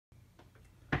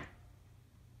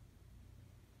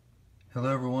Hello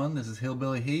everyone, this is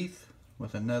Hillbilly Heath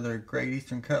with another Great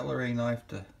Eastern Cutlery knife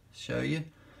to show you.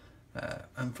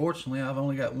 Unfortunately, I've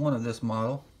only got one of this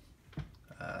model.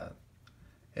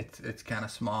 It's kind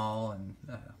of small, and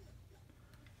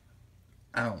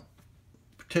I don't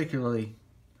particularly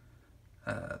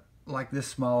like this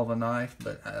small of a knife.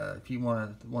 But if you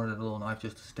wanted a little knife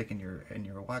just to stick in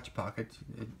your watch pocket,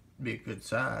 it'd be a good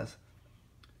size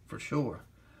for sure.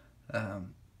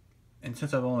 And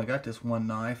since I've only got this one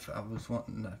knife, I was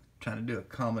trying to do a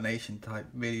combination type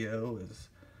video as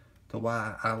to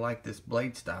why I like this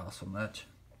blade style so much.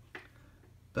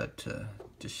 But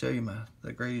to show you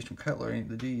the Great Eastern Cutlery,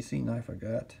 the GEC knife I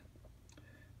got.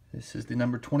 This is the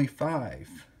number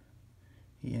 25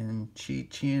 in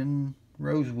Chin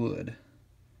Rosewood.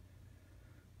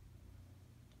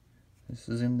 This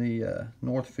is in the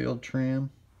Northfield trim.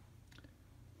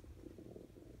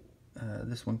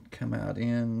 This one came out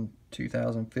in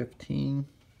 2015.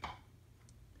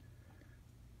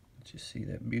 Let's just see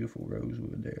that beautiful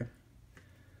rosewood there.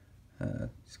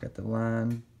 It's got the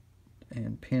lined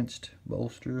and pinched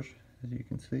bolsters, as you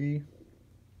can see.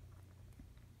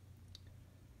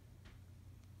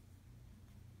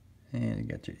 And you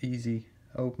got your easy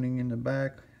opening in the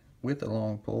back with a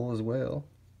long pull as well.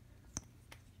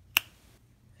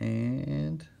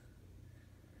 And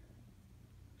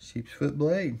sheepsfoot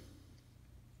blade.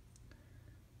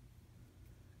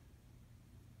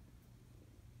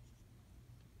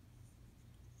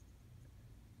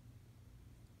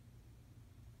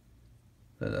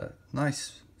 But a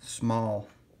nice small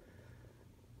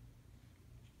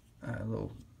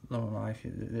little knife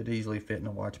that easily fit in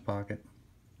a watch pocket.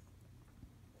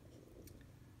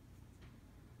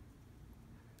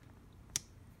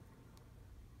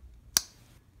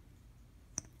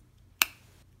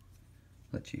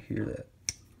 Let you hear that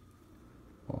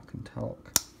walk and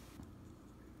talk.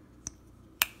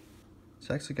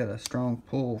 It's actually got a strong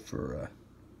pull for a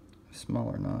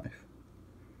smaller knife.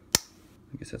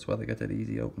 I guess that's why they got that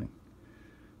easy opening.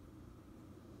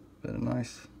 But a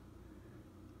nice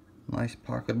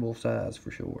pocketable size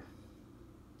for sure.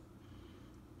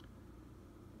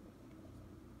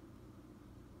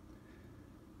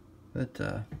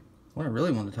 But what I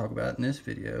really wanted to talk about in this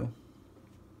video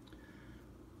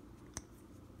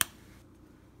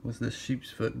was this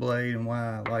sheepsfoot blade and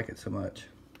why I like it so much.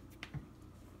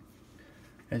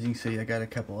 As you can see, I got a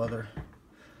couple other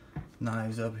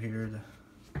knives up here to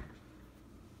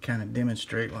kind of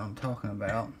demonstrate what I'm talking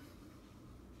about.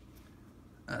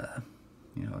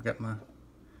 You know, I got my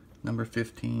number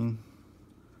 15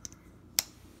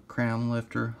 crown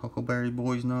lifter Huckleberry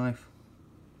Boys knife.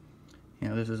 You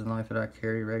know, this is a knife that I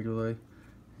carry regularly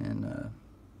and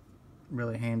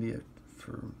really handy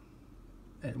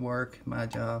at work, my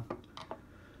job.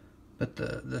 But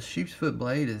the sheepsfoot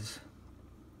blade is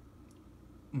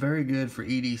very good for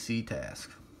EDC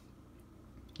tasks.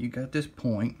 You got this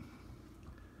point.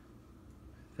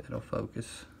 If it'll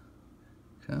focus.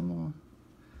 Come on.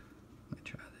 Let me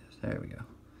try this. There we go.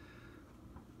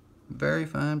 Very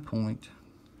fine point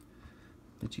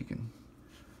that you can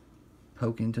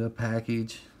poke into a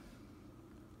package,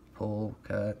 pull,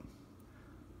 cut.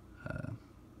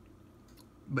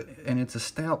 And it's a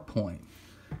stout point.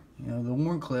 You know, the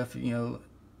Wharncliffe,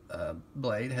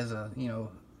 blade has a,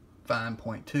 fine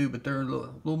point too, but they're a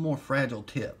little more fragile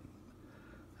tip.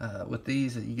 With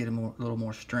these, you get a little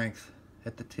more strength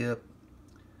at the tip,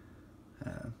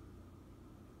 and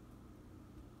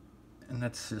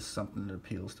that's just something that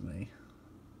appeals to me.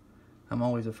 I'm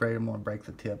always afraid I'm going to break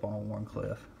the tip on a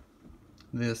Wharncliffe.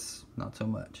 This, not so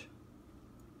much.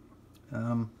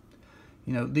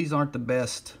 These aren't the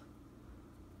best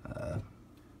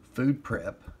food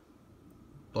prep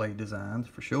blade designs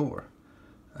for sure,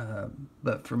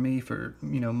 but for me, for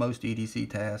most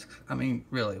EDC tasks, I mean,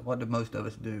 really, what do most of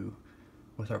us do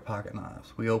with our pocket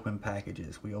knives? We open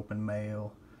packages, we open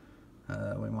mail,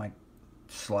 we might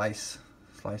slice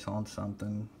on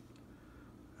something.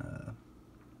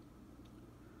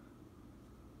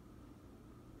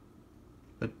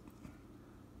 But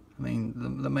I mean,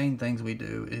 the main things we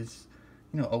do is,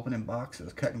 opening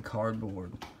boxes, cutting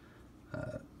cardboard,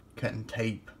 cutting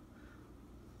tape.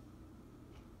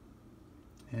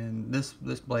 And this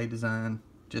blade design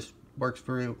just works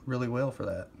really well for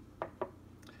that.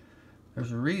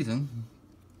 There's a reason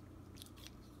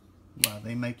why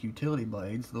they make utility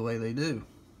blades the way they do.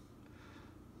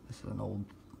 This is an old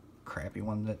crappy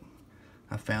one that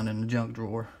I found in the junk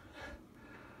drawer.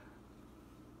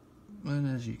 But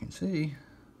as you can see,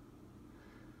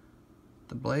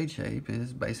 the blade shape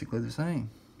is basically the same.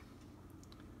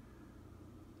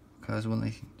 Because when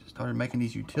they started making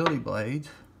these utility blades,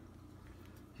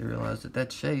 they realized that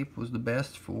that shape was the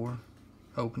best for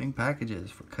opening packages,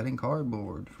 for cutting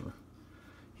cardboard, for,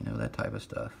 you know, that type of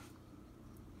stuff.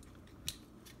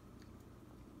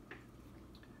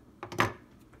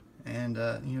 And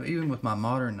you know, even with my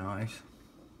modern knives,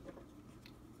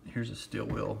 here's a steel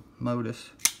wheel Modus.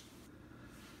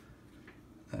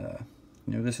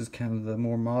 You know, this is kind of the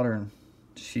more modern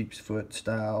sheepsfoot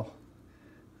style.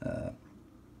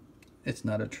 It's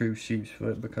not a true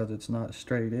sheepsfoot because it's not a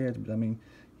straight edge, but I mean,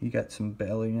 you got some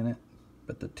belly in it,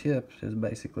 but the tip is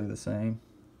basically the same.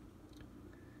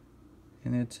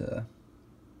 And it's you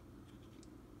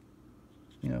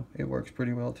know, it works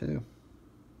pretty well too.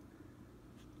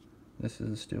 This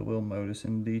is a steel wheel Modus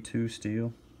in D2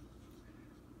 steel,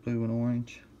 blue and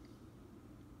orange.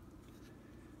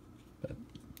 But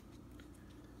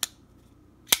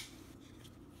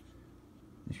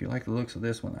if you like the looks of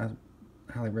this one, I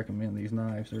highly recommend these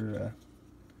knives. They're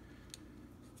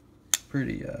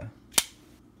pretty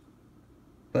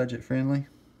budget friendly,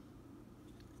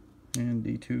 and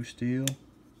D2 steel,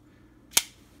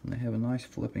 and they have a nice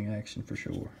flipping action for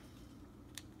sure.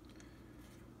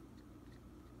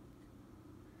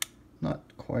 Not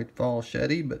quite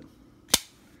falsetty, but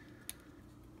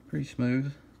pretty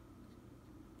smooth.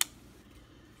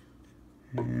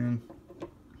 And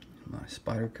my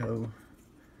Spyderco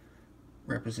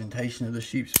representation of the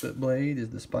Sheepsfoot blade is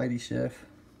the Spidey Chef.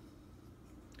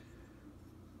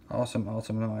 Awesome,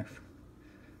 awesome knife.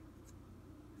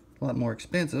 A lot more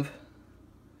expensive,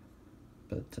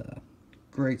 but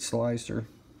great slicer.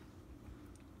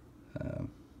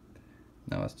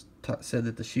 Now, I said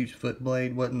that the Sheepsfoot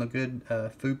blade wasn't a good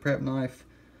food prep knife.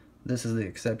 This is the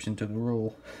exception to the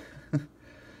rule,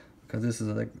 because this is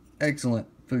an excellent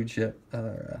food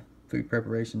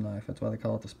preparation knife. That's why they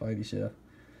call it the Spidey Chef.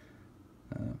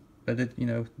 But it, you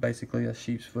know, basically a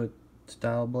sheepsfoot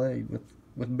style blade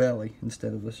with belly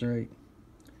instead of the straight.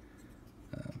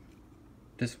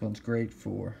 This one's great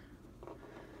for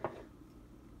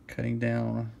cutting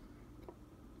down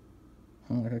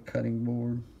on like a cutting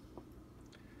board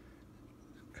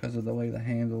because of the way the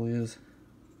handle is.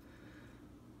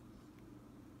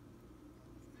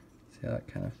 See how it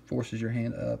kind of forces your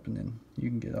hand up, and then you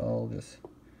can get all this.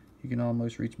 You can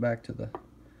almost reach back to the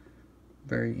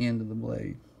very end of the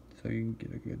blade, so you can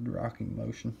get a good rocking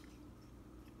motion.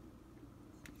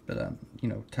 But you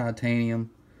know,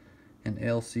 titanium and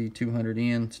LC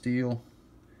 200N steel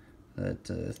that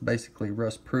is basically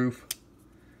rust proof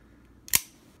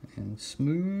and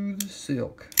smooth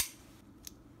silk.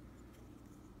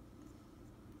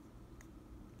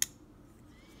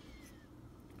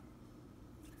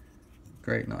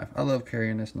 Great knife. I love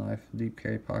carrying this knife. Deep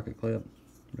carry pocket clip,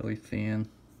 really thin.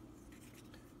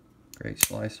 Great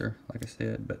slicer, like I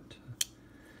said. But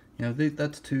you know,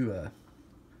 that's two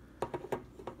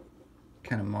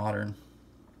kind of modern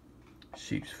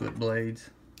sheepsfoot blades.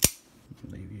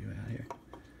 Leave you out here.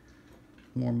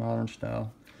 More modern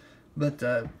style. But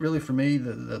really, for me,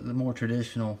 the more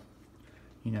traditional,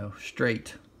 you know,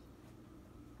 straight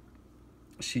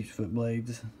sheepsfoot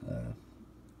blades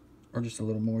are just a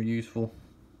little more useful.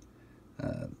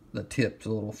 The tip's a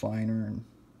little finer and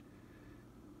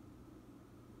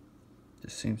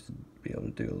just seems to be able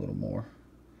to do a little more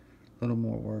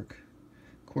work.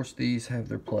 Of course, these have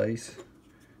their place.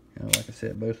 You know, like I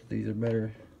said, both of these are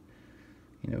better,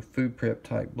 you know, food prep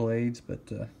type blades, but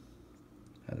I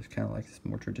just kind of like this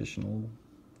more traditional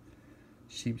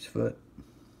sheepsfoot.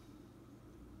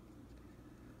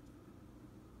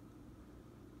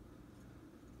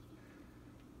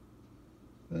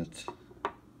 But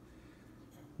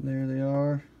there they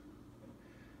are.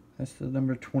 That's the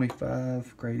number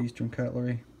 25 Great Eastern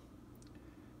Cutlery.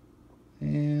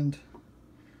 And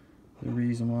the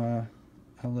reason why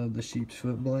I love the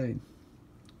sheepsfoot blade.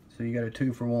 So you got a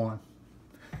 2 for 1.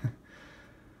 I'd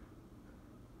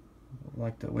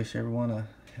like to wish everyone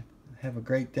have a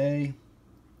great day.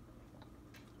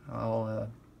 I'll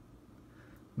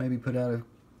maybe put out a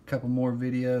couple more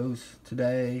videos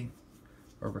today,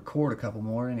 or record a couple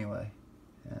more anyway.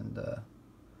 And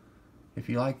if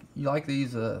you like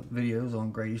these videos on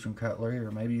Great Eastern Cutlery,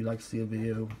 or maybe you'd like to see a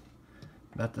video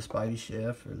about the Spidey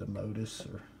Chef or the Modus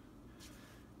or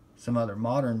some other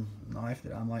modern knife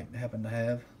that I might happen to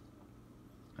have,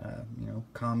 you know,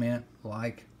 comment,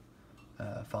 like,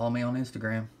 follow me on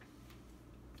Instagram.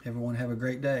 Everyone have a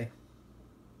great day.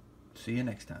 See you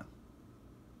next time.